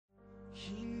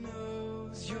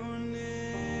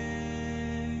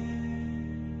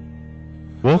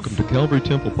Welcome to Calvary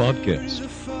Temple Podcast.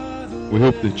 We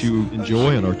hope that you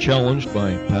enjoy and are challenged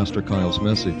by Pastor Kyle's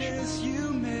message.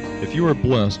 If you are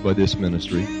blessed by this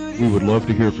ministry, we would love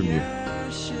to hear from you.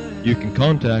 You can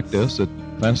contact us at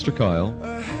Pastor Kyle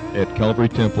at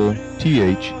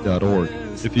calvarytempleth.org.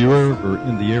 If you are ever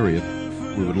in the area,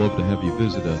 we would love to have you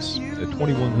visit us at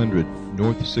 2100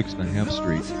 North 6.5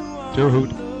 Street, Terre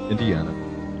Haute, Indiana,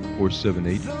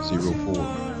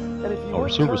 47804. Our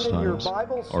service times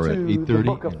are at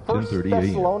 8:30 and 10:30 a.m.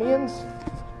 Thessalonians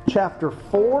chapter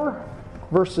 4,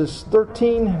 verses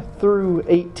 13 through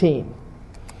 18.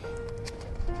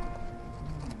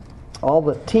 All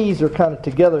the T's are kind of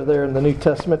together there in the New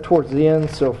Testament towards the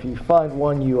end, so if you find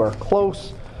one, you are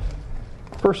close.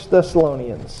 1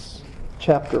 Thessalonians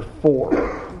chapter 4,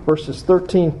 verses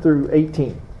 13 through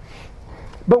 18.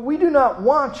 But we do not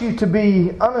want you to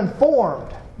be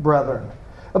uninformed, brethren,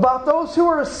 about those who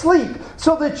are asleep,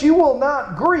 so that you will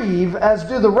not grieve as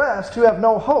do the rest who have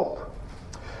no hope.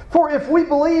 For if we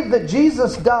believe that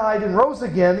Jesus died and rose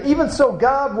again, even so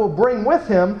God will bring with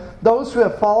him those who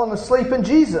have fallen asleep in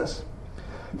Jesus.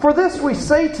 For this we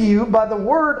say to you by the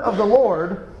word of the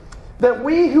Lord, that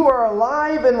we who are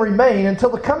alive and remain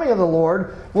until the coming of the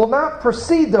Lord will not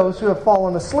precede those who have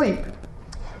fallen asleep.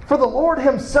 For the Lord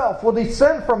himself will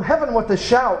descend from heaven with a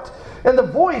shout, and the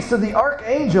voice of the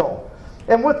archangel,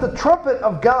 and with the trumpet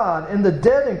of God, and the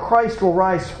dead in Christ will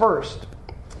rise first.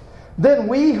 Then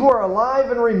we who are alive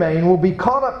and remain will be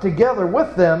caught up together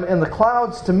with them in the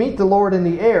clouds to meet the Lord in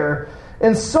the air,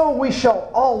 and so we shall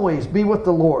always be with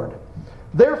the Lord.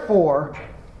 Therefore,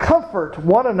 comfort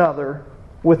one another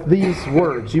with these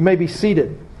words. You may be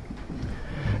seated.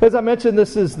 As I mentioned,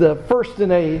 this is the first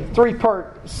in a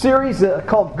three-part series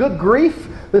called Good Grief.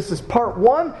 This is part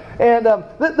one. And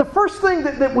the first thing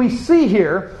that we see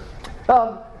here,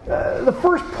 the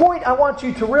first point I want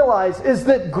you to realize is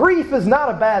that grief is not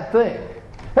a bad thing.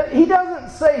 He doesn't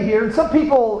say here, and some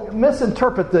people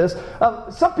misinterpret this,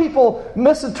 some people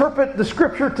misinterpret the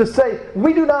Scripture to say,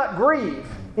 we do not grieve.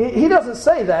 He doesn't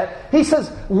say that. He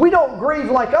says, we don't grieve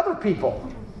like other people.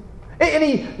 And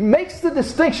he makes the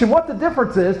distinction. What the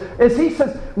difference is he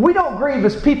says, we don't grieve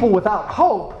as people without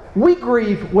hope. We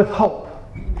grieve with hope.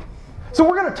 So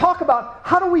we're going to talk about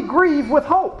how do we grieve with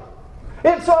hope.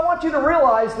 And so I want you to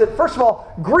realize that, first of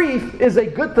all, grief is a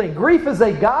good thing. Grief is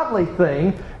a godly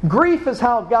thing. Grief is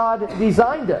how God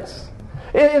designed us.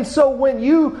 And so when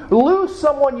you lose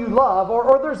someone you love,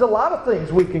 or there's a lot of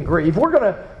things we can grieve. We're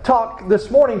going to talk this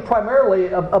morning primarily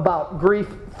about grief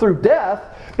through death,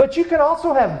 but you can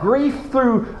also have grief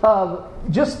through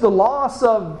just the loss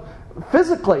of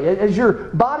physically. As your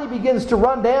body begins to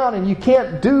run down and you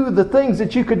can't do the things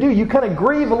that you could do, you kind of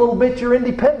grieve a little bit your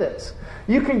independence.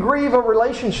 You can grieve a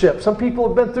relationship. Some people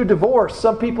have been through divorce.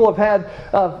 Some people have had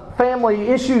family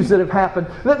issues that have happened.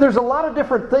 There's a lot of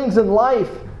different things in life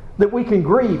that we can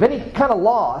grieve. Any kind of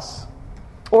loss,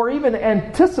 or even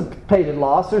anticipated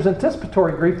loss, there's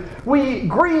anticipatory grief. We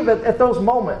grieve at those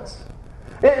moments.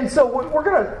 And so we're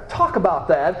going to talk about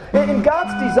that. And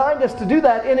God's designed us to do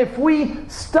that. And if we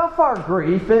stuff our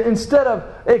grief instead of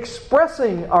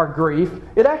expressing our grief,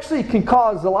 it actually can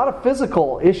cause a lot of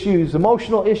physical issues,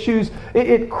 emotional issues.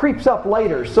 It creeps up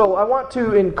later. So I want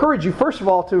to encourage you, first of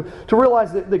all, to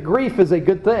realize that grief is a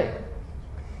good thing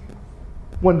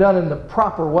when done in the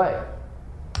proper way.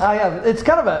 It's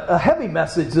kind of a heavy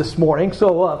message this morning,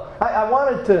 so I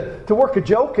wanted to work a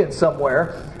joke in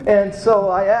somewhere, and so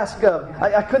I asked,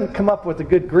 I couldn't come up with a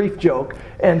good grief joke,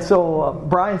 and so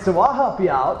Brian said, well, I'll help you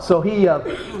out. So he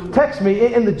texted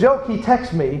me, in the joke he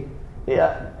texted me,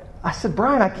 I said,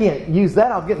 Brian, I can't use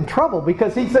that, I'll get in trouble,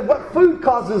 because he said, what food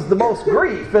causes the most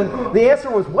grief? And the answer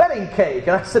was wedding cake,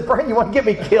 and I said, Brian, you want to get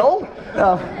me killed?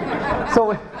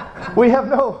 So we have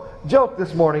no joke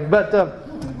this morning, but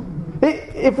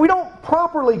if we don't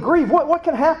properly grieve, what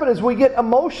can happen is we get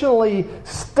emotionally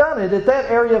stunted at that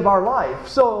area of our life.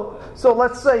 So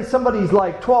let's say somebody's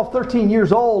like 12, 13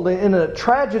 years old and a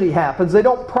tragedy happens. They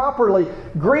don't properly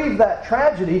grieve that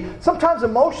tragedy. Sometimes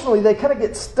emotionally they kind of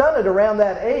get stunted around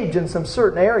that age in some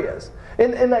certain areas.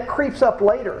 And that creeps up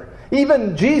later.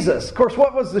 Even Jesus, of course,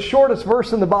 what was the shortest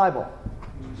verse in the Bible?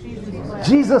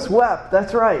 Jesus wept,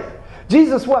 that's right.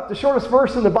 Jesus wept, the shortest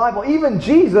verse in the Bible. Even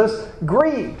Jesus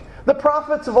grieved. The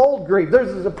prophets of old grieved.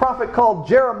 There's a prophet called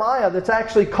Jeremiah that's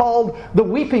actually called the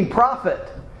weeping prophet.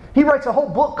 He writes a whole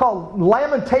book called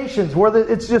Lamentations, where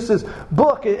it's just this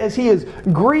book as he is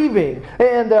grieving.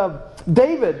 And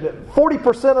David,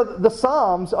 40% of the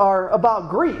Psalms are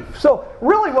about grief. So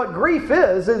really what grief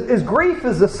is grief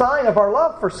is a sign of our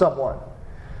love for someone.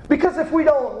 Because if we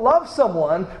don't love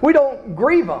someone, we don't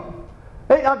grieve them.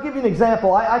 Hey, I'll give you an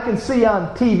example. I can see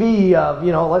on TV,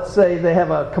 let's say they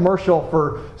have a commercial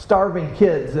for starving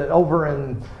kids over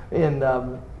in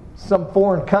some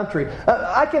foreign country.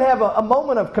 I can have a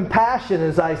moment of compassion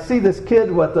as I see this kid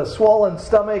with a swollen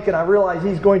stomach and I realize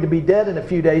he's going to be dead in a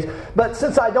few days. But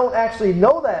since I don't actually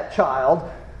know that child,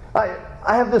 I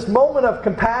have this moment of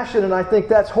compassion and I think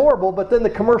that's horrible, but then the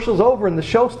commercial's over and the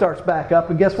show starts back up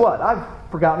and guess what? I've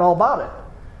forgotten all about it.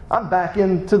 I'm back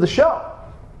into the show,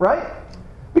 right?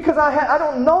 Because I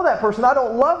don't know that person, I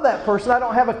don't love that person, I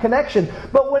don't have a connection.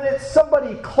 But when it's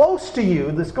somebody close to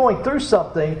you that's going through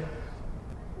something,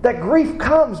 that grief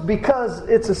comes because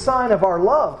it's a sign of our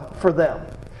love for them.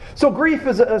 So grief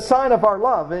is a sign of our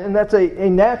love, and that's a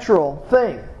natural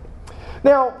thing.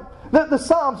 Now, the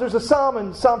Psalms, there's a psalm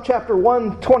in Psalm chapter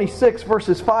 126,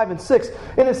 verses 5 and 6,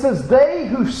 and it says, "They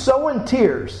who sow in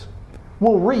tears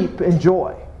will reap in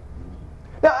joy."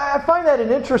 Now, I find that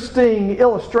an interesting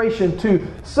illustration to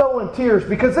sow in tears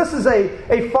because this is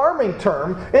a farming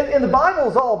term, and the Bible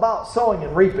is all about sowing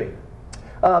and reaping.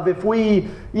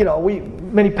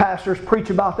 Many pastors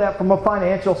preach about that from a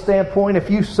financial standpoint.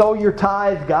 If you sow your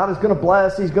tithe, God is going to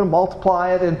bless, He's going to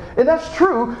multiply it, and that's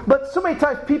true, but so many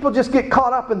times people just get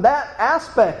caught up in that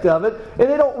aspect of it, and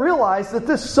they don't realize that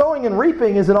this sowing and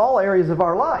reaping is in all areas of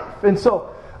our life. And so,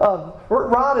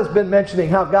 Rod has been mentioning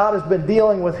how God has been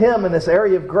dealing with him in this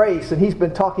area of grace, and he's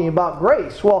been talking about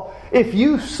grace. Well, if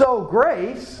you sow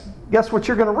grace, guess what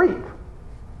you're going to reap?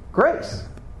 Grace,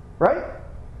 right?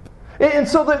 And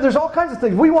so there's all kinds of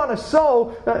things. We want to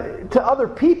sow to other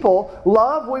people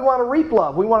love, we want to reap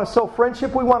love. We want to sow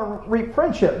friendship, we want to reap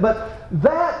friendship. But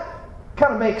that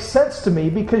kind of makes sense to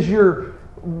me because you're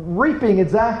reaping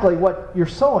exactly what you're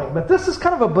sowing. But this is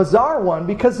kind of a bizarre one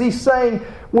because he's saying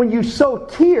when you sow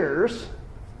tears,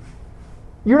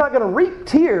 you're not going to reap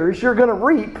tears, you're going to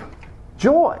reap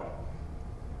joy.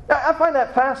 I find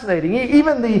that fascinating.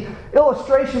 Even the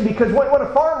illustration, because when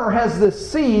a farmer has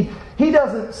this seed, he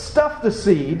doesn't stuff the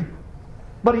seed,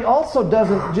 but he also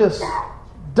doesn't just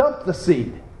dump the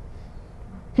seed.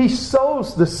 He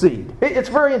sows the seed. It's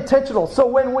very intentional. So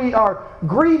when we are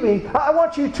grieving, I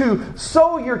want you to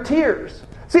sow your tears.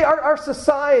 See, our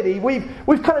society, we've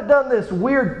kind of done this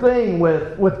weird thing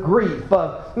with grief.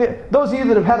 Those of you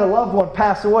that have had a loved one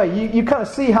pass away, you kind of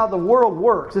see how the world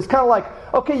works. It's kind of like,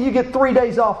 okay, you get 3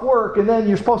 days off work and then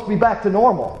you're supposed to be back to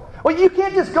normal. Well, you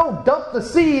can't just go dump the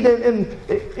seed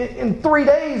in 3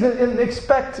 days and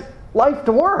expect life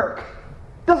to work.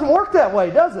 It doesn't work that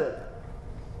way, does it?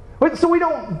 So we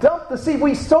don't dump the seed,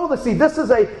 we sow the seed. This is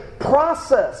a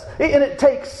process, and it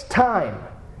takes time.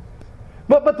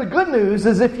 But the good news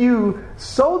is if you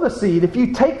sow the seed, if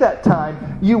you take that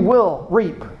time, you will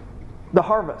reap the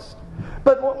harvest.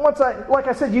 But like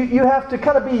I said, you have to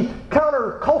kind of be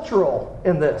countercultural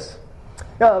in this.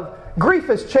 Grief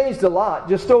has changed a lot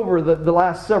just over the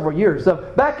last several years.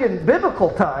 Back in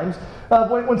biblical times,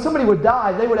 when somebody would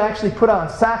die, they would actually put on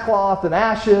sackcloth and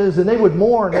ashes, and they would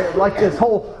mourn like this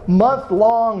whole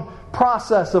month-long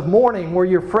process of mourning where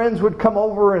your friends would come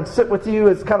over and sit with you.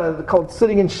 It's kind of called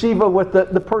sitting in Shiva with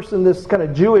the person, this kind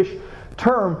of Jewish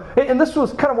term. And this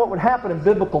was kind of what would happen in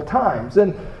biblical times.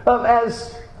 And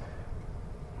as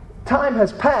time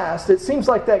has passed, it seems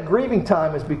like that grieving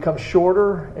time has become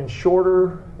shorter and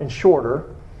shorter and shorter.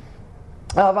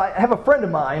 I have a friend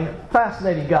of mine,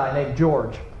 fascinating guy named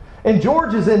George. And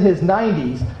George is in his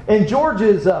 90s, and George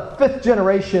is a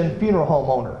fifth-generation funeral home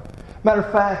owner. Matter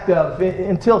of fact,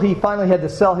 until he finally had to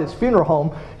sell his funeral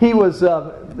home,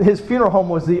 his funeral home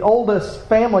was the oldest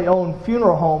family-owned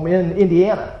funeral home in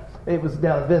Indiana. It was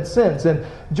down in Vincennes. And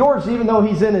George, even though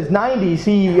he's in his 90s,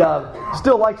 he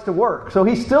still likes to work. So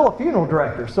he's still a funeral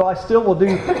director. So I still will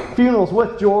do funerals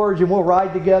with George, and we'll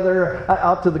ride together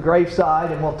out to the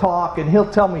graveside, and we'll talk, and he'll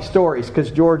tell me stories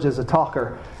because George is a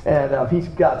talker. And he's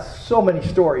got so many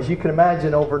stories. You can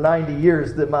imagine over 90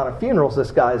 years the amount of funerals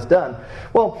this guy has done.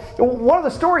 Well, one of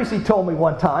the stories he told me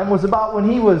one time was about when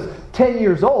he was 10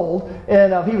 years old,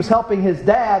 and he was helping his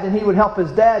dad, and he would help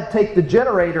his dad take the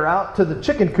generator out to the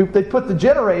chicken coop. They'd put the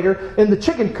generator in the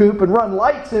chicken coop and run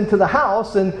lights into the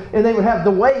house, and they would have the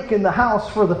wake in the house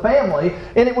for the family.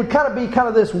 And it would kind of be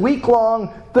this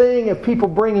week-long thing of people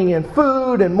bringing in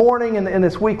food and mourning and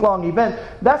this week-long event.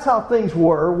 That's how things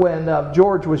were when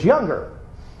George was younger.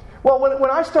 Well, when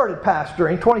I started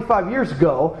pastoring 25 years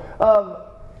ago,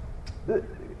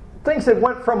 things had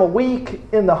went from a week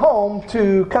in the home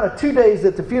to kind of 2 days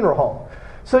at the funeral home.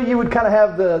 So you would kind of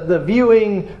have the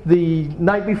viewing the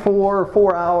night before,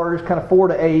 4 hours, kind of 4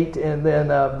 to 8, and then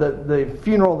the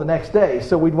funeral the next day.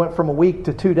 So we went from a week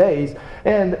to 2 days.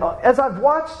 And as I've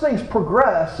watched things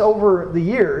progress over the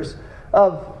years,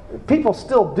 of people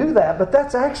still do that, but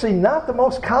that's actually not the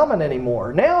most common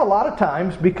anymore. Now, a lot of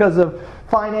times, because of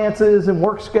finances and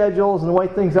work schedules and the way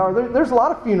things are, there's a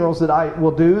lot of funerals that I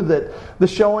will do that the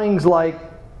showing's like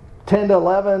 10 to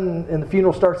 11 and the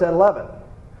funeral starts at 11.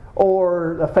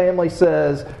 Or a family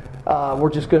says,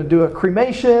 we're just going to do a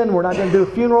cremation, we're not going to do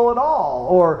a funeral at all.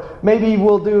 Or maybe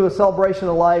we'll do a celebration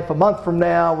of life a month from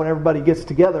now when everybody gets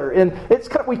together. And it's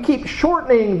kind of, we keep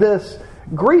shortening this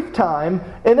grief time,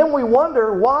 and then we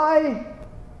wonder why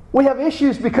we have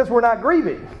issues because we're not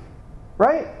grieving,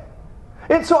 right?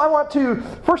 And so I want to,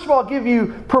 first of all, give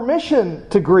you permission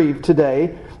to grieve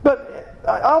today, but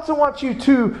I also want you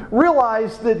to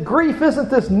realize that grief isn't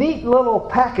this neat little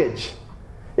package.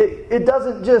 It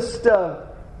doesn't just,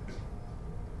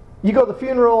 you go to the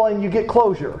funeral and you get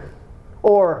closure.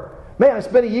 Or, man, it's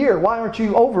been a year, why aren't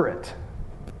you over it?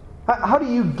 How do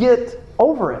you get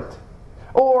over it?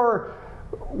 Or,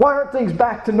 why aren't things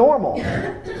back to normal?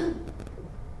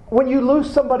 When you lose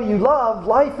somebody you love,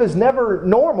 life is never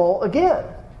normal again.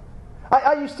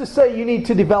 I used to say you need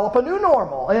to develop a new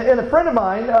normal. And a friend of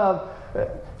mine,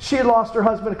 she had lost her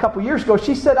husband a couple years ago.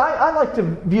 She said, I like to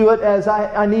view it as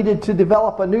I needed to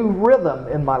develop a new rhythm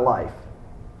in my life.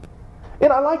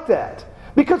 And I like that.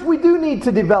 Because we do need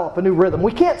to develop a new rhythm.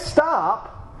 We can't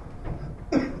stop,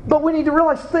 but we need to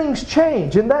realize things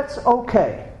change, and that's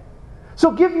okay. So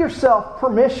give yourself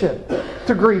permission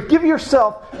to grieve. Give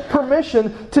yourself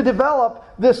permission to develop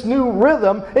this new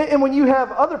rhythm. And when you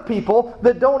have other people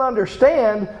that don't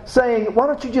understand saying, why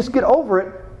don't you just get over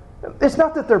it? It's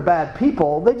not that they're bad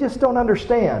people. They just don't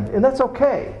understand. And that's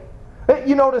okay.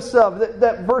 You notice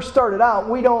that verse started out,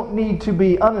 we don't need to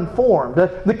be uninformed.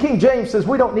 The King James says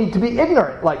we don't need to be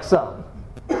ignorant like some.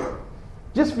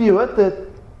 Just view it that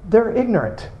they're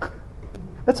ignorant.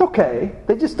 That's okay.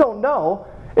 They just don't know.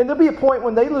 And there'll be a point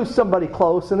when they lose somebody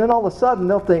close, and then all of a sudden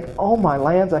they'll think, oh my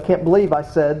lands, I can't believe I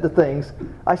said the things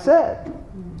I said.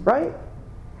 Right?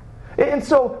 And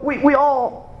so we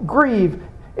all grieve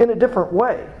in a different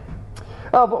way.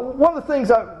 But one of the things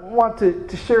I want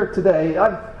to share today,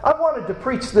 I've wanted to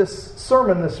preach this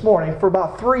sermon this morning for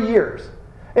about 3 years.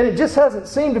 And it just hasn't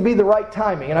seemed to be the right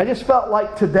timing. And I just felt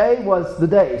like today was the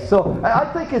day. So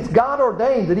I think it's God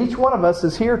ordained that each one of us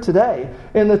is here today,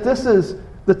 and that this is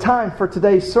the time for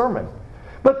today's sermon.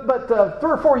 But 3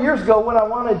 or 4 years ago, when I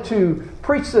wanted to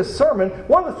preach this sermon,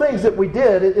 one of the things that we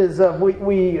did is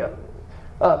we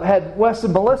had Wes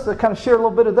and Melissa kind of share a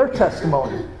little bit of their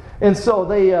testimony. And so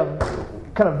they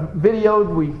kind of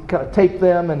videoed, we kind of taped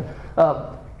them, and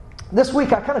this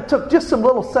week I kind of took just some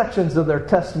little sections of their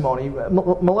testimony.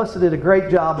 Melissa did a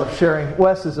great job of sharing.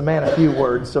 Wes is a man of few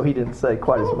words, so he didn't say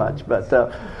quite as much.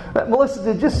 But Melissa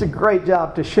did just a great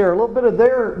job to share a little bit of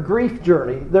their grief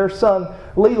journey. Their son,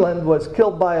 Leland, was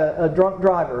killed by a drunk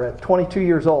driver at 22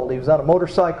 years old. He was on a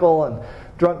motorcycle, and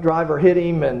drunk driver hit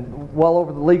him, and well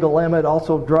over the legal limit,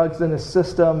 also drugs in his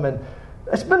system. And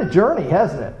it's been a journey,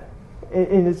 hasn't it?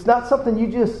 And it's not something you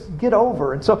just get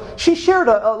over. And so she shared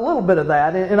a little bit of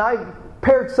that, and I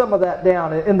pared some of that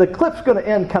down. And the clip's going to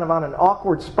end kind of on an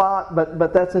awkward spot,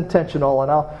 but that's intentional, and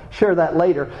I'll share that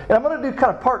later. And I'm going to do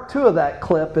kind of part 2 of that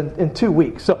clip in 2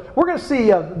 weeks. So we're going to see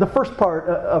the first part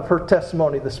of her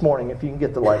testimony this morning, if you can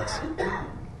get the lights.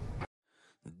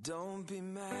 Don't be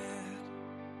mad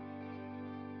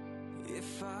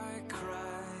if I cry.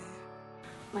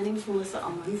 My name is Melissa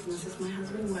Owens, and this is my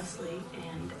husband Wesley,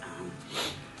 and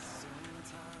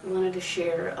I wanted to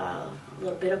share a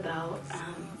little bit about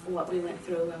what we went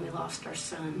through when we lost our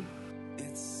son.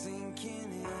 It's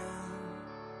sinking in.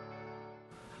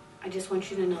 I just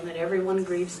want you to know that everyone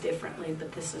grieves differently,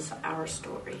 but this is our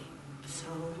story. So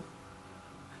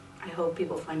I hope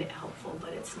people find it helpful,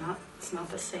 but it's not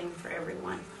the same for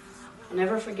everyone. I'll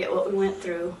never forget what we went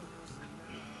through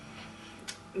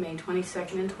May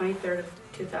 22nd and 23rd of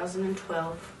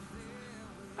 2012.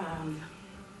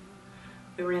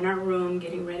 We were in our room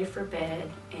getting ready for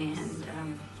bed, and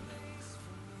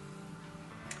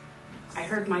I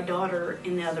heard my daughter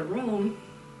in the other room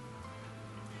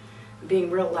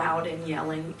being real loud and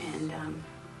yelling, and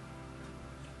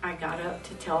I got up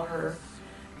to tell her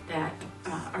that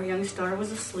our youngest daughter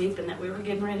was asleep and that we were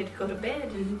getting ready to go to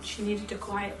bed and she needed to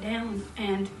quiet down.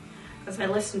 And as I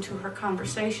listened to her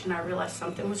conversation, I realized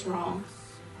something was wrong.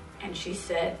 And she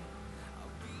said,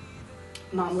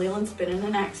 Mom, Leland's been in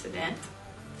an accident.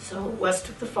 So Wes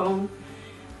took the phone,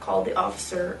 called the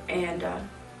officer, and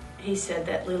he said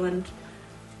that Leland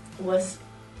was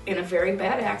in a very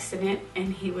bad accident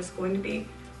and he was going to be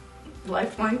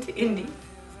lifeline to Indy.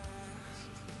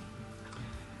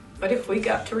 But if we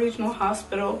got to regional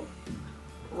hospital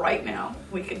right now,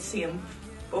 we could see him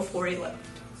before he left.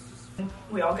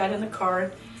 We all got in the car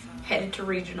and headed to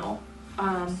regional.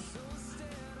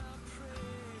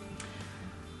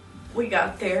 We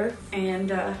got there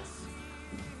and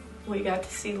we got to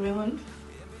see Leland.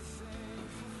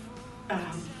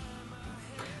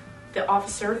 The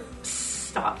officer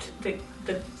stopped the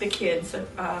kids.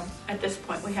 At this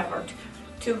point, we have our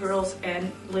two girls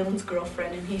and Leland's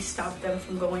girlfriend, and he stopped them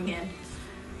from going in.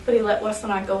 But he let Wes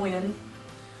and I go in,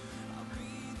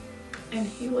 and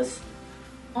he was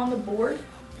on the board,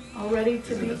 all ready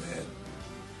to be.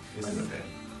 He's in the bed.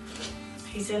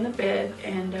 He's in the bed,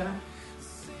 and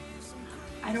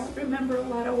I don't remember a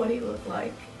lot of what he looked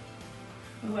like.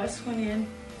 Wes went in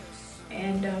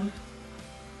and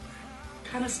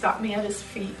kind of stopped me at his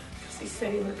feet because he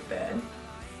said he looked bad.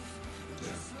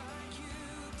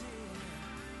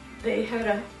 They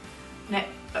had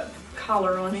a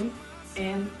collar on him,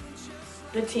 and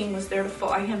the team was there to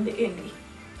fly him to Indy.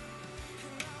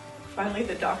 Finally,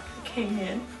 the doctor came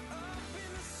in.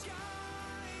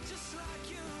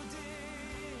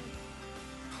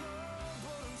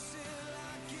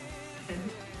 And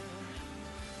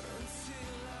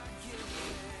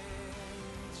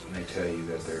they tell you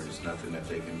that there's nothing that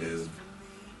they can do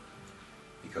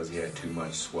because he had too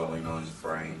much swelling on his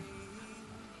brain.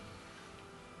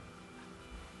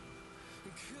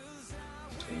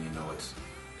 And you know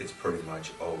it's pretty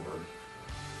much over.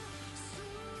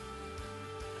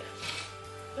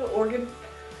 The organ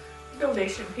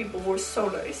donation people were so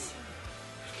nice.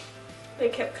 They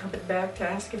kept coming back to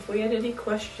ask if we had any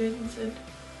questions, and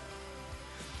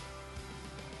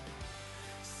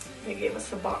they gave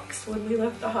us a box when we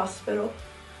left the hospital.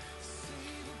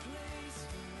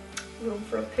 Room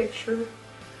for a picture,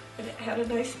 and it had a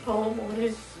nice poem on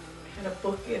it, and a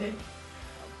book in it,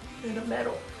 and a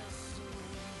medal.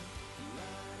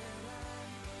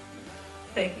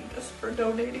 Thanking us for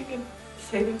donating and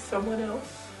saving someone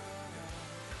else.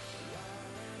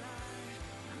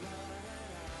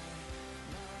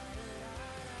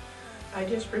 I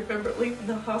just remember leaving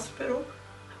the hospital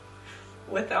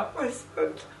without my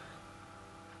son.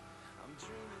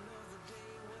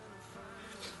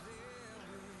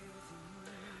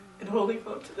 And holding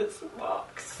on to this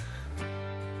box.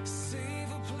 Save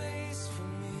a place for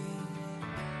me.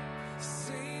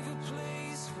 Save a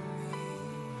place for me.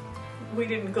 We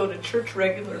didn't go to church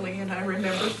regularly, and I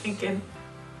remember thinking,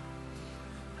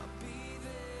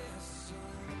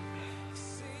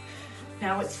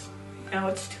 now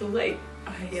it's too late.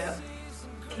 I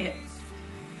can't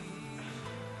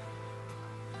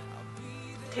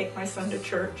take my son to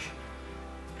church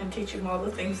and teach him all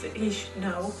the things that he should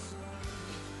know.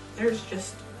 There's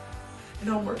just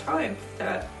no more time for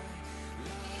that.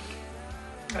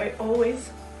 I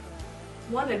always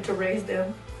wanted to raise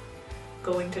them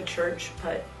going to church,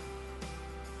 but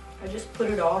I just put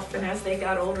it off, and as they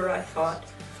got older, I thought,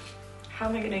 how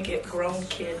am I going to get grown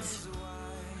kids?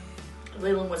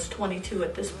 Leland was 22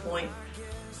 at this point,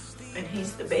 and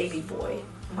he's the baby boy.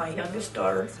 Our youngest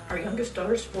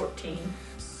daughter's 14.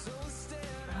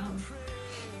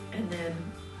 And then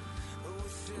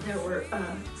there were,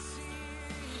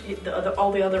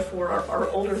 all the other four are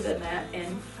older than that,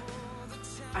 and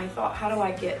I thought, how do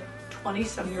I get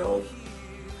 20-some-year-old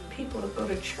people to go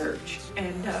to church?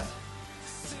 And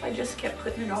I just kept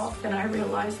putting it off, and I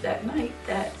realized that night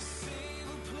that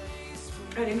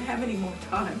I didn't have any more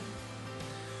time.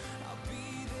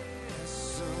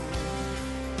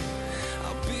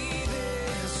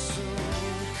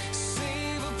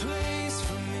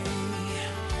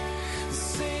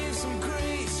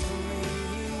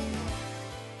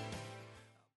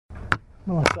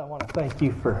 Melissa, I want to thank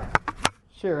you for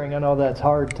sharing. I know that's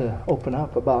hard to open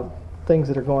up about things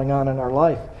that are going on in our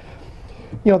life.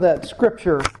 You know, that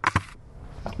scripture,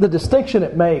 the distinction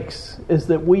it makes is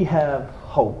that we have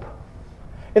hope.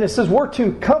 And it says we're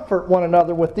to comfort one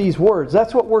another with these words.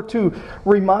 That's what we're to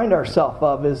remind ourselves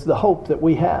of, is the hope that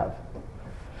we have.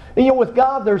 And you know, with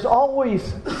God, there's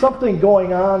always something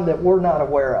going on that we're not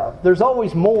aware of. There's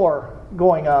always more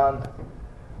going on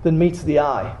than meets the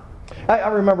eye. I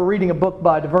remember reading a book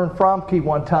by DeVern Fromke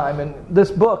one time, and this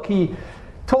book, he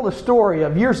told a story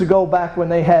of years ago back when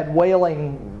they had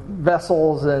whaling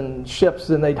vessels and ships,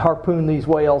 and they'd harpoon these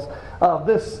whales.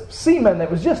 This seaman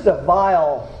that was just a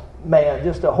vile man,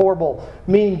 just a horrible,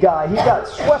 mean guy, he got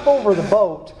swept over the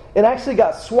boat and actually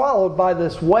got swallowed by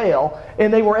this whale,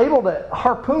 and they were able to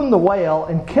harpoon the whale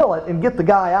and kill it and get the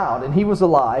guy out, and he was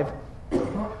alive.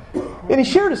 And he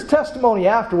shared his testimony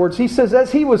afterwards. He says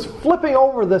as he was flipping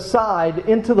over the side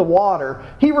into the water,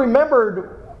 he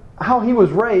remembered how he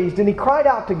was raised, and he cried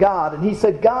out to God, and he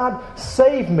said, God,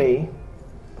 save me.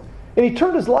 And he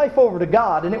turned his life over to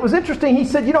God. And it was interesting. He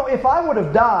said, if I would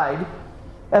have died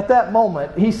at that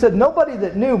moment, he said, nobody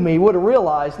that knew me would have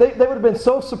realized. They would have been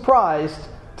so surprised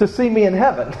to see me in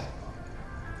heaven.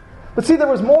 But see, there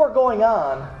was more going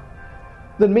on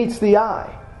than meets the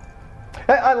eye.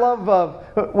 I love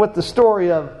what the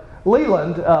story of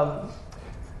Leland.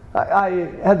 I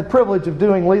had the privilege of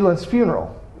doing Leland's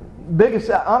funeral. Biggest,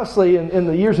 honestly, in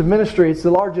the years of ministry, it's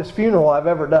the largest funeral I've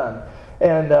ever done.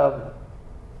 And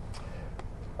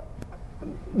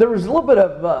there was a little bit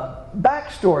of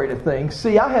backstory to things.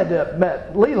 See, I had to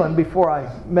met Leland before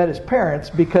I met his parents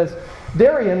because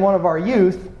Darian, one of our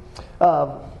youth,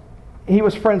 he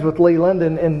was friends with Leland,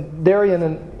 and Darian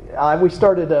and I, we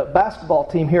started a basketball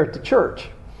team here at the church.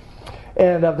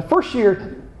 And the first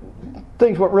year,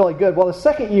 things went really good. Well, the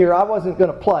second year, I wasn't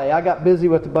going to play. I got busy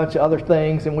with a bunch of other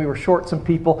things, and we were short some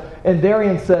people. And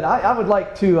Darian said, I would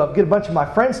like to get a bunch of my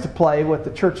friends to play with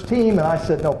the church team. And I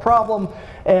said, no problem.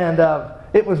 And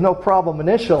it was no problem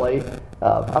initially.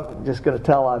 I'm just going to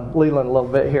tell on Leland a little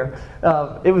bit here.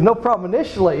 It was no problem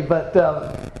initially, but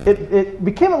it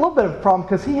became a little bit of a problem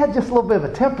because he had just a little bit of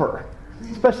a temper,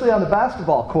 especially on the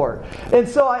basketball court. And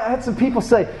so I had some people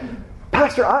say,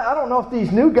 Pastor, I don't know if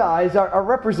these new guys are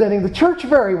representing the church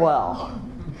very well.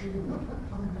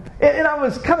 And I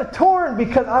was kind of torn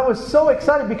because I was so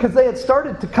excited because they had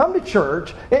started to come to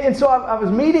church. And so I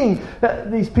was meeting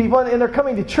these people, and they're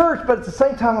coming to church, but at the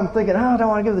same time I'm thinking, I don't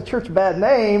want to give the church a bad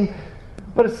name.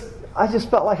 But I just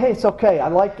felt like, hey, it's okay. I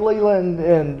liked Leland,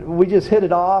 and we just hit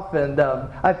it off, and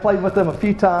I played with them a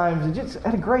few times and just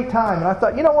had a great time. And I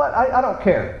thought, you know what? I don't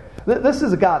care. This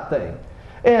is a God thing.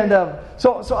 And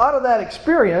so out of that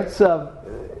experience,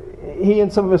 he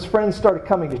and some of his friends started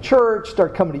coming to church,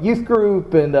 started coming to youth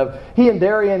group, and he and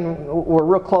Darian were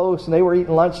real close, and they were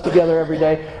eating lunch together every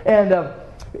day. And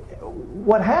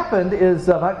what happened is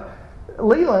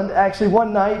Leland actually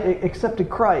one night accepted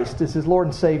Christ as his Lord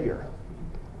and Savior.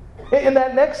 And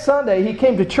that next Sunday, he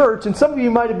came to church, and some of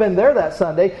you might have been there that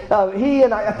Sunday. He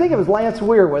and I think it was Lance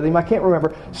Weir with him, I can't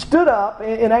remember, stood up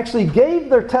and actually gave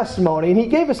their testimony. And he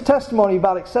gave his testimony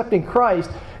about accepting Christ.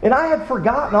 And I had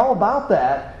forgotten all about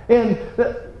that. And,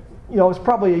 it was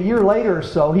probably a year later or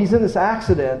so, he's in this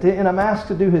accident, and I'm asked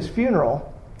to do his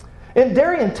funeral. And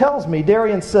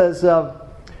Darian says,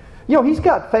 he's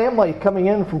got family coming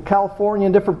in from California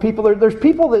and different people. There's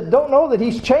people that don't know that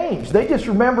he's changed. They just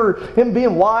remember him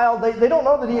being wild. They don't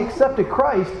know that he accepted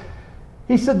Christ.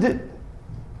 He said,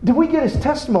 did we get his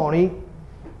testimony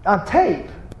on tape?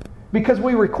 Because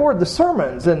we record the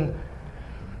sermons. And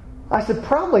I said,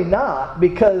 probably not,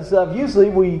 because usually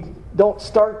we don't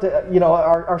start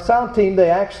our sound team, they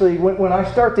actually, when I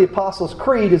start the Apostles'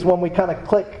 Creed is when we kind of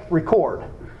click record.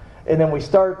 And then we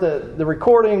start the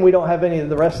recording. We don't have any of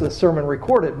the rest of the sermon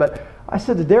recorded. But I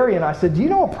said to Darian, do you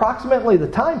know approximately the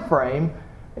time frame?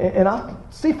 And I'll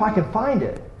see if I can find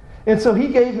it. And so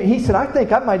he said, I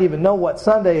think I might even know what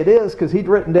Sunday it is because he'd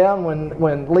written down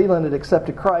when Leland had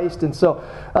accepted Christ. And so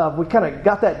we kind of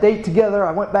got that date together.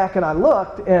 I went back and I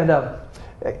looked, and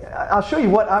I'll show you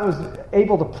what I was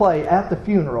able to play at the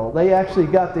funeral. They actually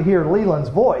got to hear Leland's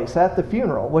voice at the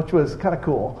funeral, which was kind of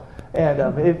cool.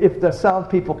 And if the sound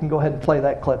people can go ahead and play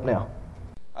that clip now.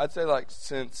 I'd say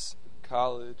since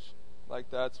college,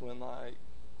 that's when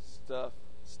stuff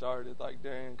started.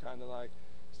 Darian kind of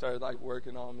started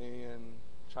working on me and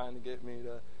trying to get me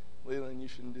to, Leland, you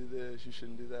shouldn't do this, you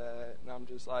shouldn't do that. And I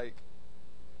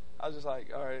was just all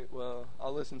right, well,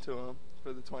 I'll listen to him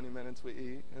for the 20 minutes we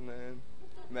eat and then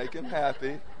make him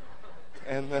happy.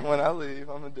 And then when I leave,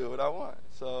 I'm going to do what I want.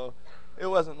 So it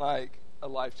wasn't a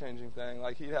life-changing thing.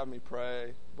 He'd have me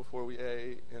pray before we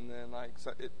ate, and then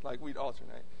we'd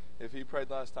alternate. If he prayed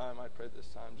last time, I'd pray this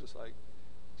time, just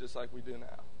like we do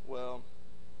now. Well,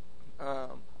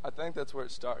 I think that's where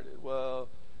it started. Well,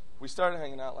 we started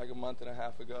hanging out a month and a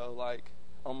half ago,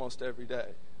 almost every day.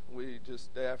 We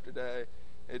just, day after day,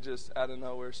 it just out of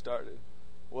nowhere started.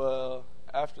 Well,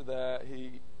 after that,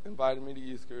 he invited me to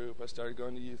youth group. I started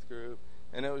going to youth group,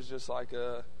 and it was just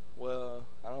well,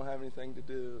 I don't have anything to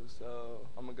do, so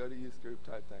I'm going to go to youth group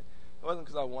type thing. It wasn't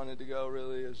because I wanted to go,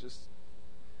 really. It was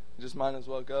just might as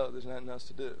well go. There's nothing else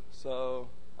to do. So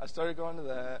I started going to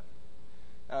that,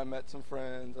 and I met some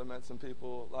friends. I met some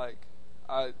people.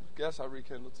 I guess I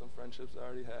rekindled some friendships I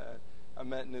already had. I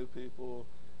met new people.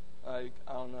 I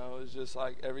don't know. It's just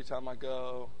every time I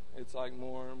go, it's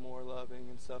more and more loving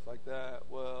and stuff like that.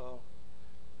 Well,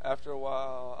 after a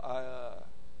while,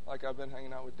 I've been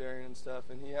hanging out with Darian and stuff,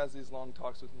 and he has these long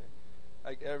talks with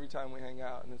me. Every time we hang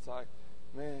out, and it's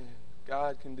man,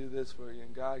 God can do this for you,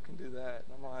 and God can do that.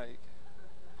 And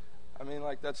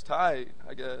I'm that's tight,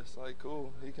 I guess.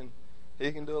 Cool. He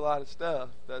he can do a lot of stuff.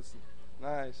 That's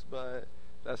nice, but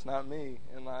that's not me.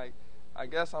 And like, I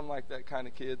guess I'm like that kind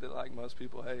of kid that like most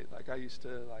people hate. Like I used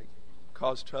to like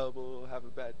cause trouble, have a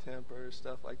bad temper,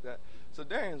 stuff like that. So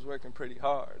Darian's working pretty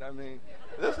hard. I mean,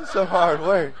 this is some hard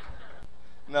work.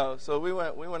 No, so we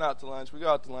went out to lunch. We go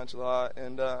out to lunch a lot,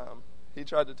 and he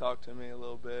tried to talk to me a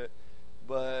little bit,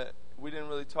 but we didn't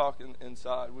really talk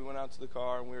inside. We went out to the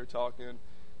car and we were talking,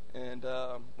 and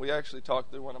we actually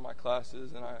talked through one of my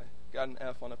classes, and I got an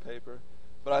F on a paper.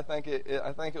 But I think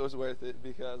it was worth it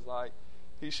because like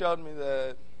he showed me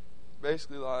that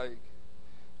basically like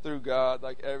through God,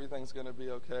 like everything's gonna be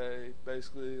okay.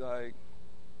 Basically, like,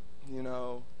 you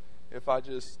know, if I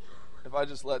just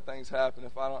let things happen,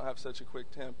 if I don't have such a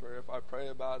quick temper, if I pray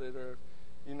about it, or,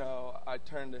 you know, I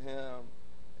turn to Him,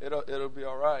 it'll be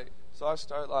all right. So I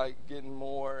start like getting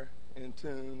more in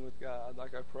tune with God.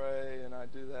 Like I pray and I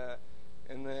do that,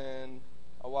 and then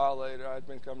a while later I'd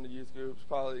been coming to youth groups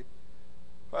probably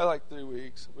like 3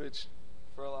 weeks, which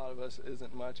for a lot of us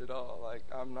isn't much at all. Like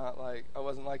I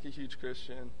wasn't like a huge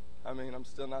Christian. I mean, I'm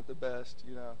still not the best,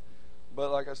 you know.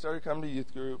 But like I started coming to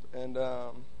youth group, and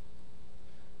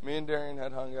me and Darian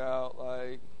had hung out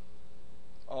like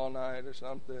all night or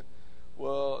something.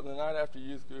 Well, the night after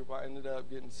youth group, I ended up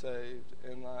getting saved,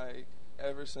 and like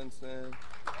ever since then,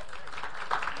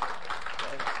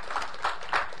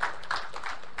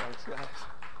 thanks guys,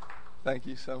 thank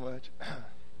you so much.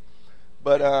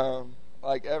 But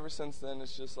like ever since then,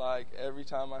 it's just like every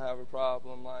time I have a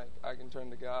problem, like I can turn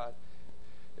to God.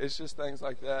 It's just things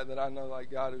like that I know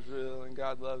like God is real and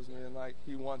God loves me and like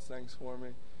He wants things for me.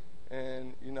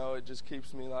 And, you know, it just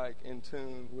keeps me, like, in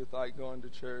tune with, like, going to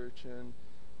church and,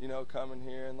 you know, coming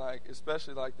here. And, like,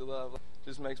 especially, like, the love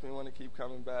just makes me want to keep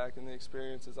coming back and the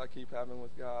experiences I keep having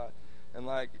with God. And,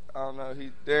 like, I don't know,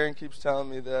 Darren keeps telling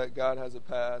me that God has a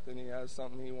path and He has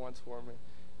something He wants for me.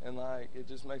 And, like, it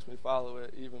just makes me follow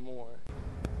it even more.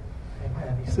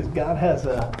 Amen. He says God has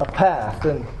a path.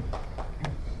 And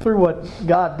through what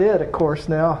God did, of course,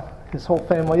 now His whole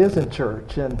family is in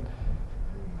church. And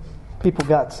people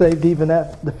got saved even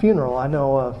at the funeral. I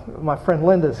know my friend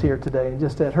Linda's here today, and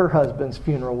just at her husband's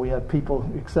funeral we had people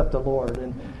accept the Lord.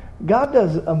 And God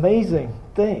does amazing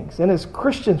things. And as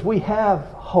Christians, we have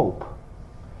hope.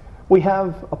 We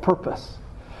have a purpose.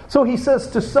 So He says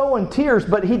to sow in tears,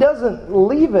 but He doesn't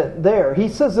leave it there. He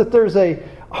says that there's a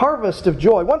harvest of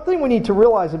joy. One thing we need to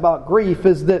realize about grief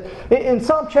is that in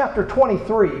Psalm chapter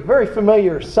 23, very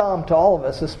familiar psalm to all of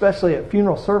us, especially at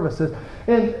funeral services,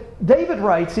 and David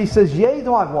writes, he says, "Yea,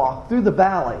 though I walk through the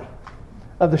valley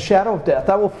of the shadow of death,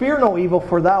 I will fear no evil,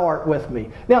 for Thou art with me."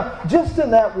 Now, just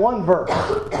in that one verse,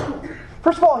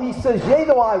 first of all, he says, "Yea,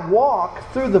 though I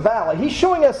walk through the valley." He's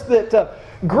showing us that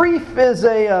grief is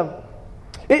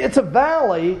it's a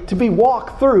valley to be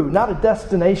walked through, not a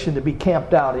destination to be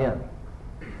camped out in.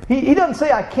 He doesn't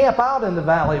say I camp out in the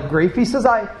valley of grief. He says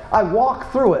I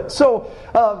walk through it. So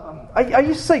I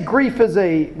used to say grief is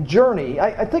a journey.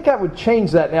 I think I would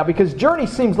change that now because journey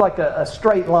seems like a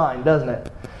straight line, doesn't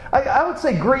it? I would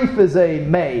say grief is a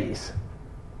maze.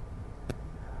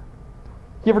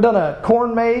 You ever done a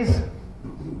corn maze?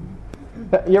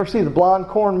 You ever see the blonde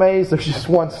corn maze? There's just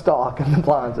one stalk and the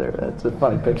blonde's there. That's a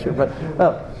funny picture. But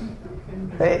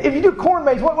if you do corn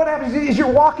maze, what happens is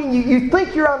you're walking, you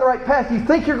think you're on the right path, you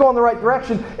think you're going the right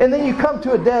direction, and then you come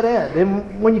to a dead end.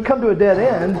 And when you come to a dead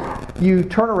end, you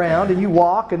turn around and you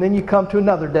walk, and then you come to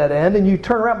another dead end, and you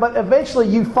turn around. But eventually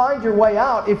you find your way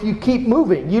out if you keep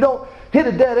moving. You don't hit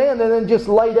a dead end and then just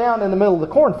lay down in the middle of the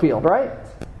cornfield, right?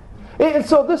 And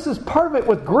so this is part of it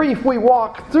with grief. We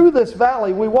walk through this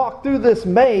valley, we walk through this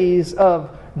maze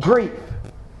of grief.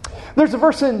 There's a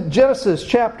verse in Genesis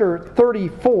chapter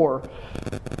 34,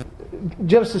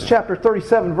 Genesis chapter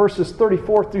 37, verses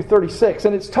 34 through 36,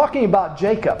 and it's talking about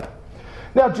Jacob.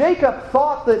 Now, Jacob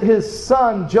thought that his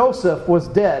son Joseph was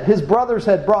dead. His brothers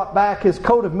had brought back his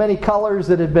coat of many colors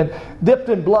that had been dipped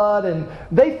in blood, and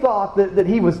they thought that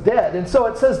he was dead. And so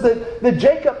it says that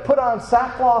Jacob put on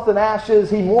sackcloth and ashes.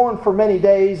 He mourned for many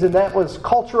days, and that was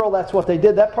cultural. That's what they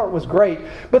did. That part was great.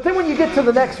 But then when you get to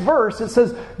the next verse, it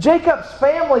says, Jacob's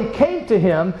family came to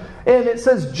him, and it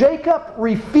says, Jacob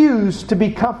refused to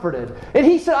be comforted. And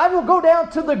he said, I will go down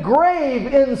to the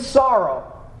grave in sorrow.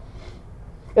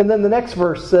 And then the next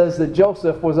verse says that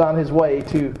Joseph was on his way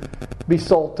to be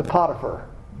sold to Potiphar.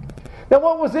 Now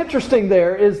what was interesting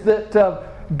there is that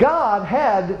God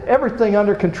had everything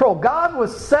under control. God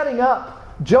was setting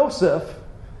up Joseph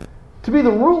to be the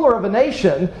ruler of a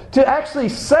nation, to actually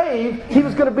save. He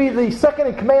was going to be the second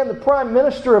in command, the prime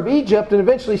minister of Egypt, and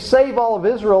eventually save all of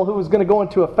Israel who was going to go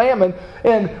into a famine.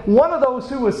 And one of those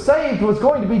who was saved was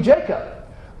going to be Jacob.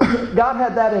 God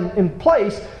had that in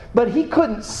place, but he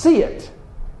couldn't see it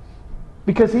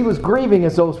because he was grieving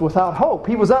as those without hope.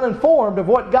 He was uninformed of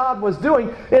what God was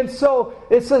doing. And so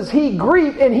it says he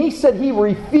grieved, and he said he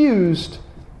refused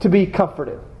to be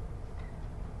comforted.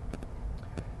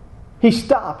 He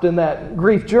stopped in that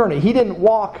grief journey. He didn't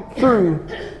walk through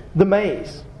the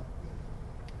maze.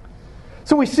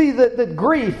 So we see that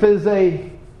grief is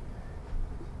a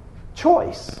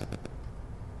choice.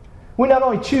 We not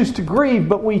only choose to grieve,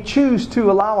 but we choose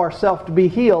to allow ourselves to be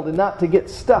healed and not to get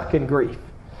stuck in grief.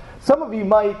 Some of you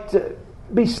might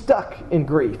be stuck in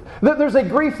grief. There's a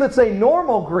grief that's a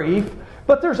normal grief,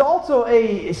 but there's also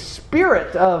a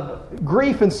spirit of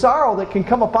grief and sorrow that can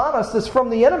come upon us that's from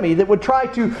the enemy that would try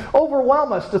to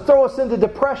overwhelm us, to throw us into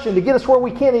depression, to get us where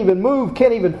we can't even move,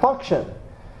 can't even function.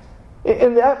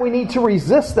 And that we need to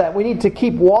resist that. We need to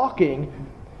keep walking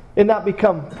and not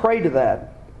become prey to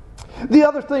that. The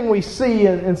other thing we see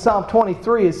in Psalm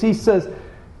 23 is he says,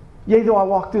 yea, though I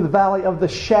walk through the valley of the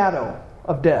shadow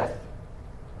of death.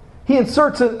 He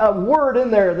inserts a word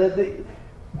in there that the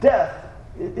death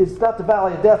is not the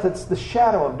valley of death, it's the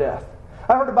shadow of death.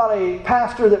 I heard about a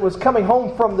pastor that was coming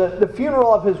home from the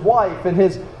funeral of his wife, and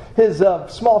his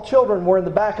small children were in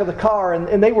the back of the car,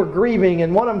 and they were grieving,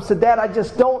 and one of them said, Dad, I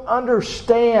just don't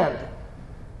understand.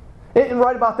 And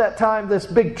right about that time, this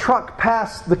big truck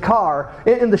passed the car,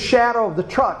 and the shadow of the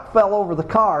truck fell over the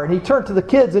car. And he turned to the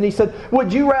kids and he said,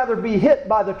 would you rather be hit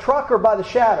by the truck or by the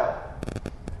shadow?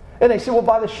 And they said, well,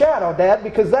 by the shadow, Dad,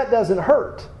 because that doesn't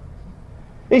hurt.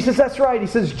 And he says, that's right. He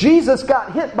says, Jesus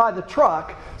got hit by the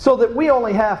truck so that we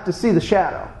only have to see the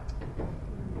shadow.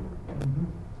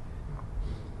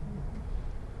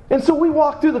 And so we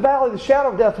walk through the valley of the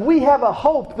shadow of death. We have a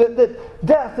hope that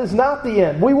death is not the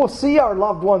end. We will see our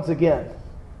loved ones again.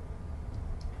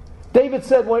 David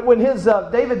said when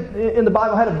David in the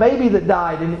Bible had a baby that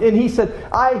died, and he said,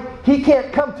 he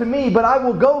can't come to me, but I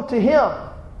will go to him.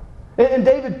 And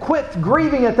David quit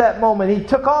grieving at that moment. He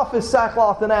took off his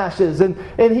sackcloth and ashes, and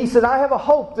he said, I have a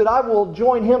hope that I will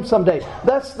join him someday.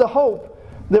 That's the hope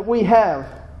that we have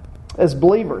as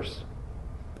believers.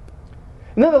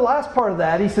 And then the last part of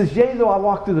that, he says, yea, though I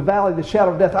walk through the valley of the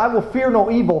shadow of death, I will fear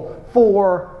no evil,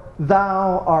 for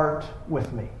thou art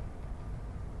with me.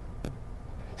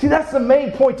 See, that's the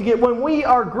main point to get. When we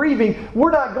are grieving,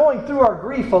 we're not going through our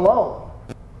grief alone.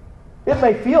 It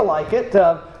may feel like it.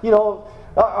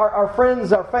 Our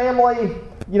friends, our family,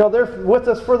 they're with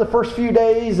us for the first few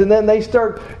days, and then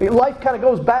life kind of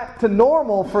goes back to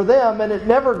normal for them, and it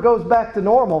never goes back to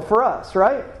normal for us,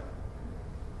 right?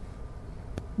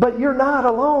 But you're not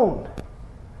alone.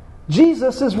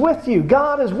 Jesus is with you.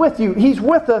 God is with you. He's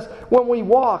with us when we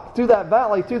walk through that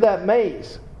valley, through that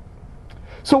maze.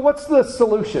 So what's the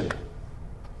solution?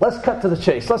 Let's cut to the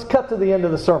chase. Let's cut to the end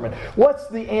of the sermon. What's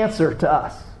the answer to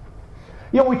us?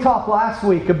 We talked last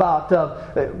week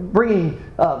about bringing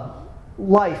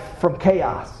life from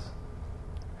chaos.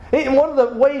 And one of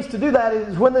the ways to do that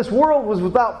is when this world was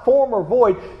without form or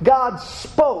void, God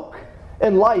spoke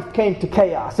and life came to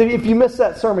chaos. If you missed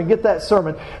that sermon, get that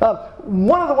sermon.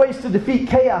 One of the ways to defeat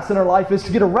chaos in our life is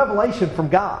to get a revelation from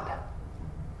God.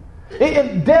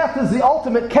 And death is the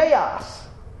ultimate chaos.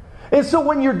 And so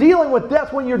when you're dealing with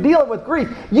death, when you're dealing with grief,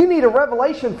 you need a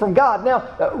revelation from God.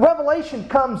 Now, revelation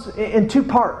comes in two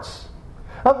parts.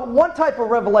 One type of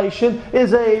revelation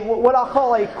is what I'll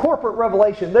call a corporate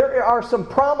revelation. There are some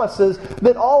promises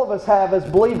that all of us have as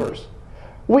believers.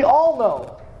 We all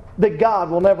know that God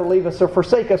will never leave us or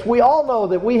forsake us. We all know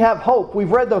that we have hope.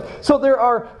 We've read those. So there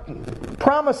are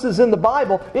promises in the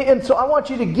Bible. And so I want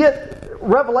you to get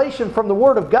revelation from the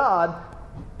Word of God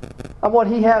on what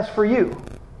He has for you.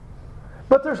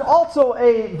 But there's also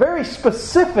a very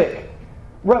specific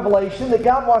revelation that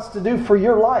God wants to do for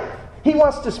your life. He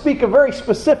wants to speak a very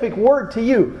specific word to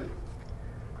you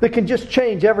that can just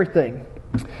change everything.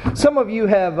 Some of you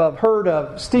have heard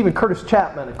of Stephen Curtis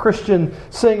Chapman, a Christian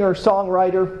singer,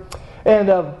 songwriter. And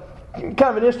kind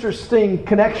of an interesting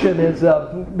connection is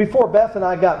before Beth and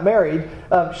I got married,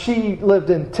 she lived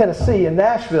in Tennessee, in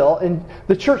Nashville. And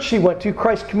the church she went to,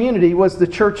 Christ Community, was the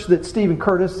church that Stephen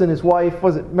Curtis and his wife,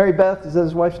 was it Mary Beth? Is that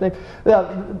his wife's name?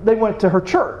 They went to her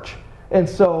church. And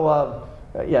so,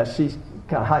 she's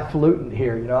kind of highfalutin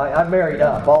here. I married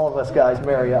up. All of us guys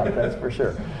marry up, that's for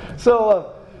sure.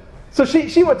 So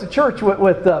she went to church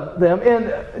with them,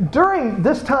 and during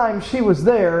this time she was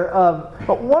there,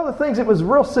 one of the things that was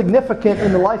real significant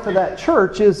in the life of that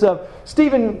church is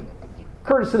Stephen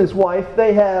Curtis and his wife,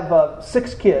 they have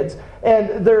 6 kids,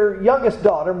 and their youngest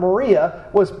daughter, Maria,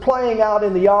 was playing out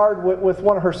in the yard with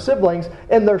one of her siblings,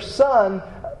 and their son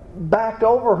backed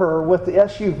over her with the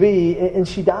SUV, and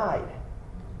she died.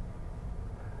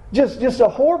 Just a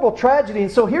horrible tragedy.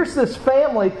 And so here's this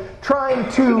family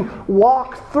trying to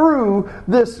walk through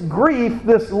this grief,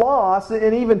 this loss,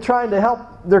 and even trying to help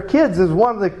their kids as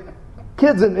one of the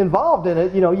kids involved in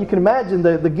it. You can imagine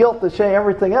the guilt, the shame,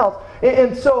 everything else.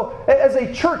 And so as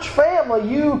a church family,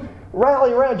 you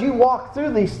rally around, you walk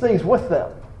through these things with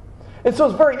them. And so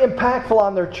it's very impactful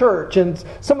on their church. And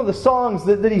some of the songs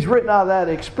that he's written out of that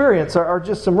experience are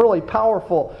just some really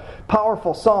powerful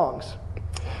songs.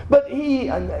 But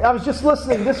I was just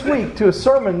listening this week to a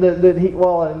sermon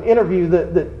an interview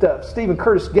that Stephen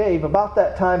Curtis gave about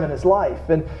that time in his life.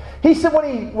 And he said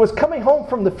when he was coming home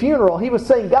from the funeral, he was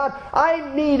saying, God,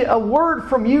 I need a word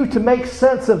from you to make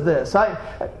sense of this.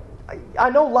 I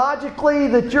know logically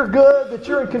that you're good, that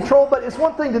you're in control, but it's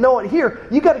one thing to know it here.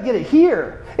 You got to get it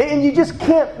here. And you just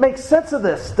can't make sense of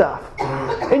this stuff.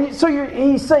 And he's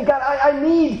saying, God, I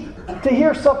need to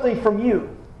hear something from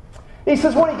you. He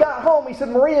says when he got home, he said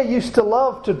Maria used to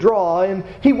love to draw, and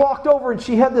he walked over and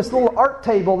she had this little art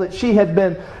table that she had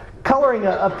been coloring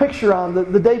a picture on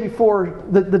the day before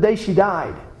the day she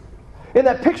died. And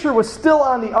that picture was still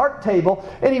on the art table,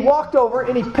 and he walked over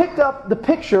and he picked up the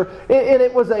picture, and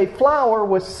it was a flower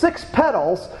with 6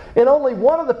 petals, and only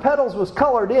one of the petals was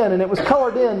colored in, and it was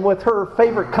colored in with her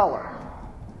favorite color.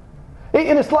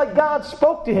 And it's like God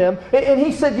spoke to him, and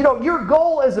he said, your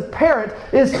goal as a parent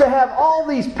is to have all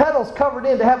these petals covered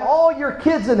in, to have all your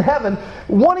kids in heaven.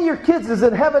 One of your kids is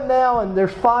in heaven now, and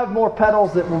there's 5 more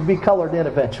petals that will be colored in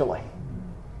eventually.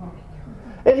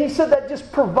 And he said that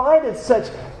just provided such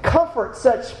comfort,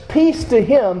 such peace to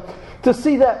him to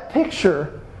see that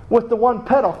picture with the one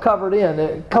petal colored in.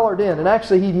 And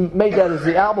actually he made that as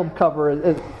the album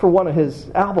cover for one of his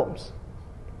albums.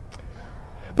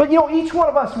 But each one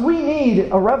of us, we need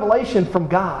a revelation from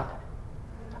God.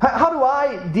 How do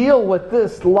I deal with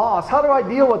this loss? How do I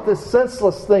deal with this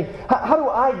senseless thing? How do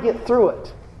I get through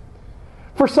it?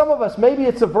 For some of us, maybe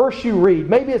it's a verse you read.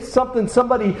 Maybe it's something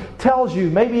somebody tells you.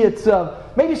 Maybe it's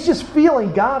just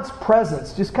feeling God's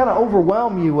presence just kind of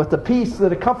overwhelm you with the peace,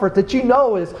 the comfort that you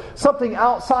know is something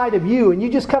outside of you, and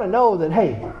you just kind of know that,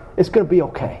 hey, it's going to be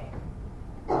okay.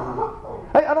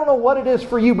 I don't know what it is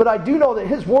for you, but I do know that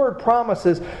His Word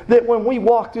promises that when we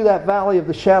walk through that valley of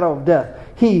the shadow of death,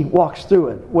 He walks through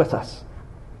it with us.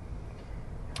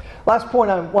 Last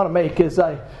point I want to make is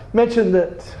I mentioned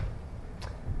that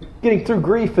getting through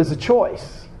grief is a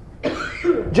choice.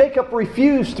 Jacob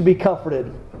refused to be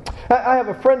comforted. I have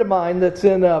a friend of mine that's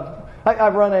in I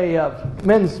run a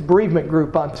men's bereavement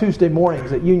group on Tuesday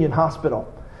mornings at Union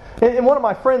Hospital. And one of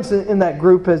my friends in that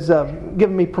group has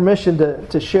given me permission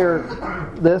to share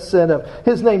this. And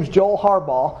his name's Joel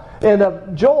Harbaugh.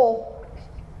 And Joel,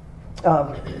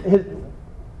 I think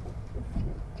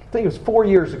it was 4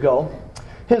 years ago,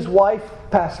 his wife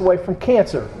passed away from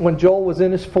cancer when Joel was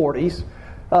in his 40s.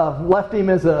 Left him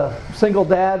as a single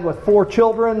dad with 4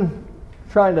 children,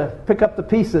 trying to pick up the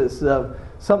pieces of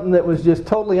something that was just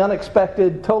totally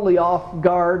unexpected, totally off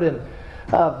guard. And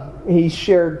he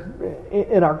shared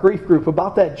in our grief group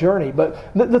about that journey.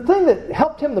 But the thing that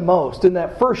helped him the most in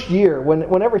that first year,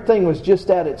 when everything was just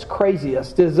at its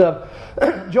craziest, is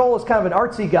Joel is kind of an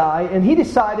artsy guy, and he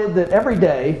decided that every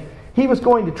day he was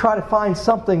going to try to find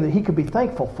something that he could be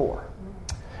thankful for.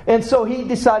 And so he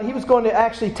decided he was going to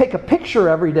actually take a picture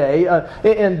every day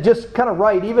and just kind of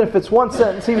write, even if it's one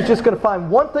sentence, he was just going to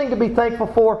find one thing to be thankful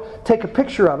for, take a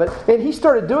picture of it. And he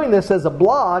started doing this as a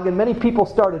blog, and many people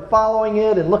started following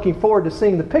it and looking forward to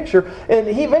seeing the picture. And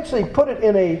he eventually put it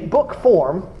in a book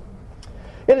form.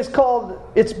 And it's called,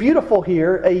 It's Beautiful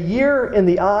Here, A Year in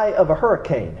the Eye of a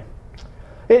Hurricane.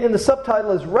 And the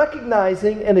subtitle is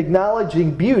Recognizing and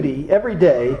Acknowledging Beauty Every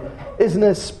Day is an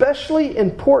especially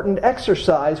important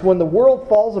exercise when the world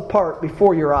falls apart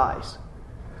before your eyes.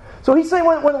 So he's saying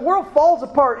when the world falls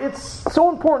apart, it's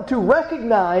so important to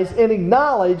recognize and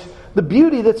acknowledge the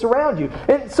beauty that's around you.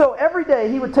 And so every day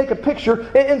he would take a picture,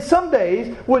 and some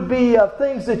days would be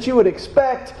things that you would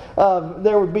expect.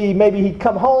 There would be, maybe he'd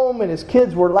come home and his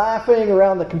kids were laughing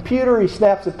around the computer. He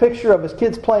snaps a picture of his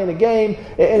kids playing a game,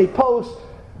 and he posts.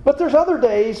 But there's other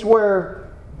days where,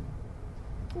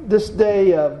 this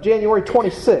day of January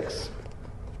 26th,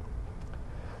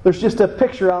 there's just a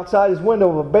picture outside his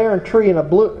window of a barren tree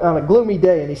on a gloomy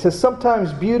day. And he says,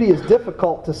 sometimes beauty is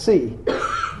difficult to see.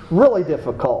 Really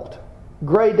difficult.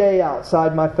 Gray day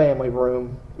outside my family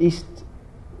room, east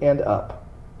and up.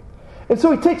 And so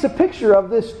he takes a picture of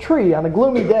this tree on a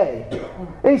gloomy day.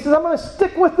 And he says, I'm going to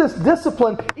stick with this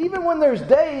discipline. Even when there's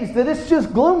days that it's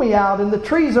just gloomy out and the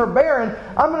trees are barren,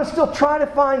 I'm going to still try to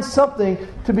find something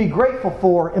to be grateful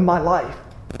for in my life.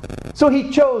 So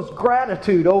he chose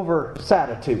gratitude over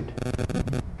satisitude.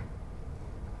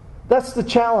 That's the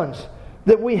challenge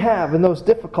that we have in those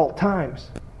difficult times.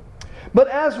 But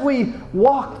as we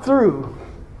walk through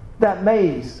that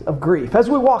maze of grief, as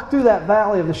we walk through that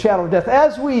valley of the shadow of death,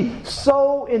 as we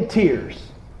sow in tears,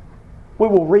 we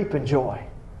will reap in joy.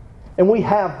 And we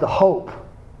have the hope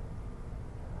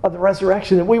of the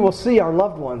resurrection, that we will see our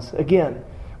loved ones again.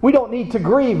 We don't need to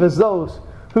grieve as those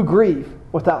who grieve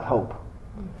without hope.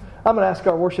 I'm going to ask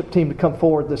our worship team to come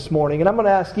forward this morning, and I'm going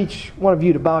to ask each one of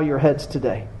you to bow your heads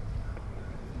today.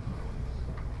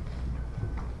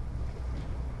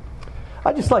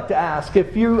 I'd just like to ask,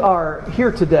 if you are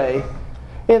here today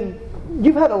and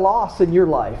you've had a loss in your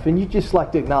life and you'd just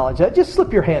like to acknowledge that, just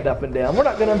slip your hand up and down. We're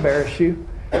not going to embarrass you.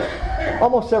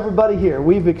 Almost everybody here,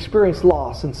 we've experienced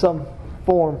loss in some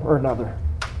form or another.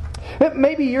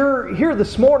 Maybe you're here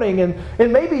this morning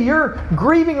and maybe you're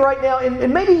grieving right now,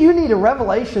 and maybe you need a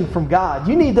revelation from God.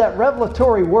 You need that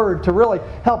revelatory word to really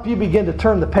help you begin to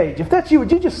turn the page. If that's you,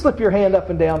 would you just slip your hand up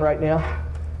and down right now?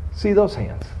 See those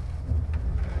hands.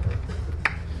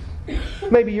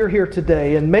 Maybe you're here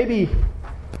today and maybe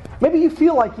you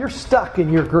feel like you're stuck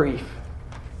in your grief.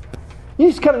 You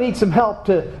just kind of need some help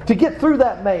to get through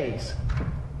that maze,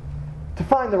 to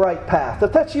find the right path.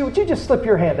 If that's you, would you just slip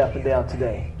your hand up and down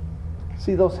today?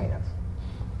 See those hands.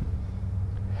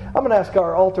 I'm going to ask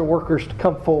our altar workers to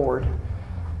come forward.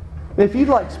 If you'd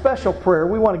like special prayer,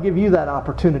 we want to give you that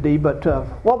opportunity. But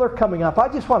while they're coming up, I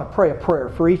just want to pray a prayer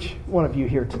for each one of you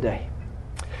here today.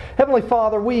 Heavenly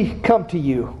Father, we come to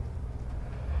you.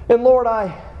 And Lord,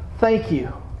 I thank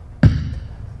you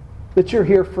that you're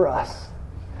here for us.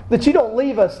 That you don't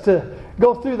leave us to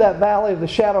go through that valley of the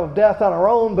shadow of death on our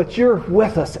own, but you're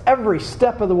with us every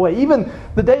step of the way. Even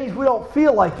the days we don't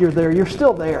feel like you're there, you're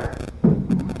still there.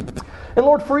 And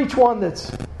Lord, for each one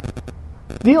that's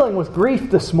dealing with grief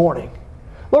this morning,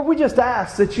 Lord, we just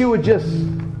ask that you would just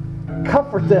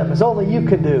comfort them as only you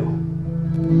can do.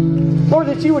 Lord,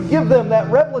 that you would give them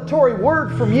that revelatory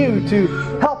word from you to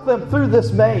help them through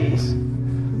this maze.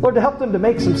 Lord, to help them to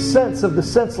make some sense of the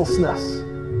senselessness.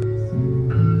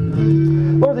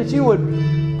 Lord, that you would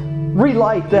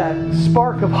relight that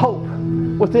spark of hope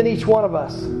within each one of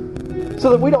us, so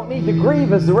that we don't need to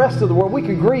grieve as the rest of the world. We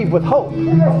can grieve with hope. We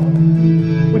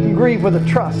can grieve with a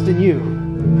trust in you.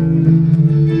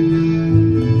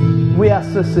 We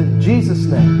ask this in Jesus'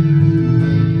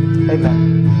 name.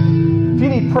 Amen. If you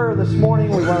need prayer this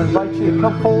morning, we want to invite you to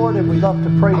come forward, and we'd love to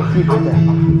pray with you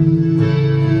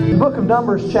today. The book of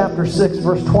Numbers, chapter 6,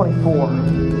 verse 24.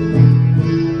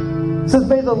 It says,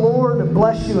 "May the Lord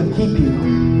bless you and keep you.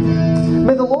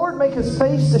 May the Lord make his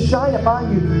face to shine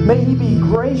upon you. May he be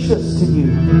gracious to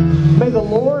you. May the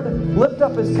Lord lift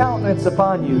up his countenance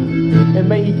upon you, and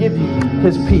may he give you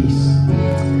his peace."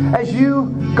 As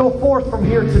you go forth from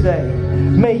here today,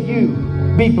 may you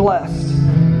be blessed.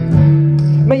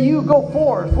 May you go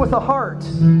forth with a heart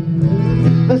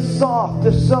that's soft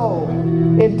to sow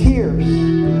in tears.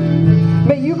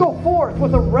 May you go forth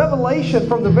with a revelation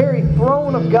from the very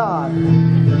throne of God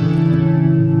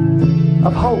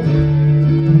of hope.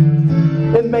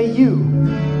 And may you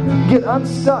get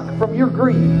unstuck from your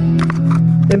grief.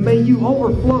 And may you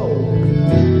overflow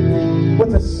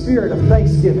with the spirit of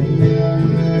thanksgiving.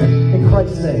 In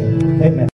Christ's name, amen.